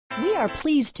are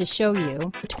pleased to show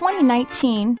you the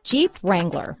 2019 Jeep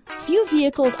Wrangler. Few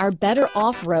vehicles are better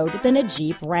off-road than a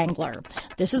Jeep Wrangler.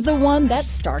 This is the one that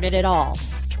started it all.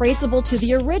 Traceable to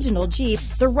the original Jeep,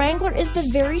 the Wrangler is the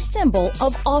very symbol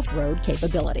of off-road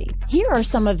capability. Here are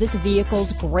some of this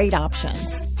vehicle's great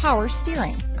options: power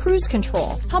steering, cruise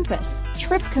control, compass,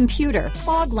 trip computer,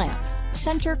 fog lamps,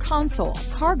 center console,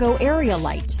 cargo area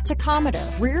light,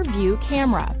 tachometer, rear view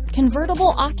camera,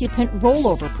 convertible occupant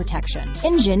rollover protection,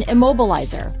 engine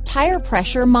immobilizer, tire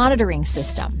pressure monitoring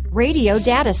system, radio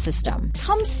data system.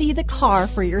 Come see the car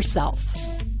for yourself.